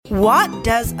What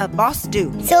does a boss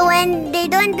do? So when they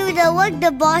don't do the work,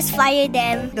 the boss fire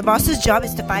them. The boss's job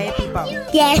is to fire people.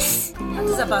 Yes. What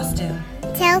does a boss do?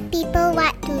 Tell people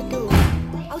what to do.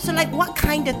 Oh, so like what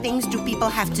kind of things do people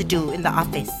have to do in the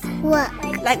office? Work.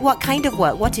 Like what kind of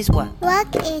work? What is work?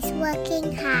 Work is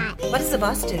working hard. What does the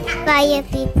boss do? Fire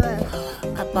people.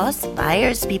 A boss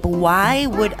fires people. Why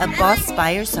would a boss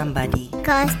fire somebody?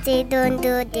 Because they don't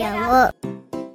do their work.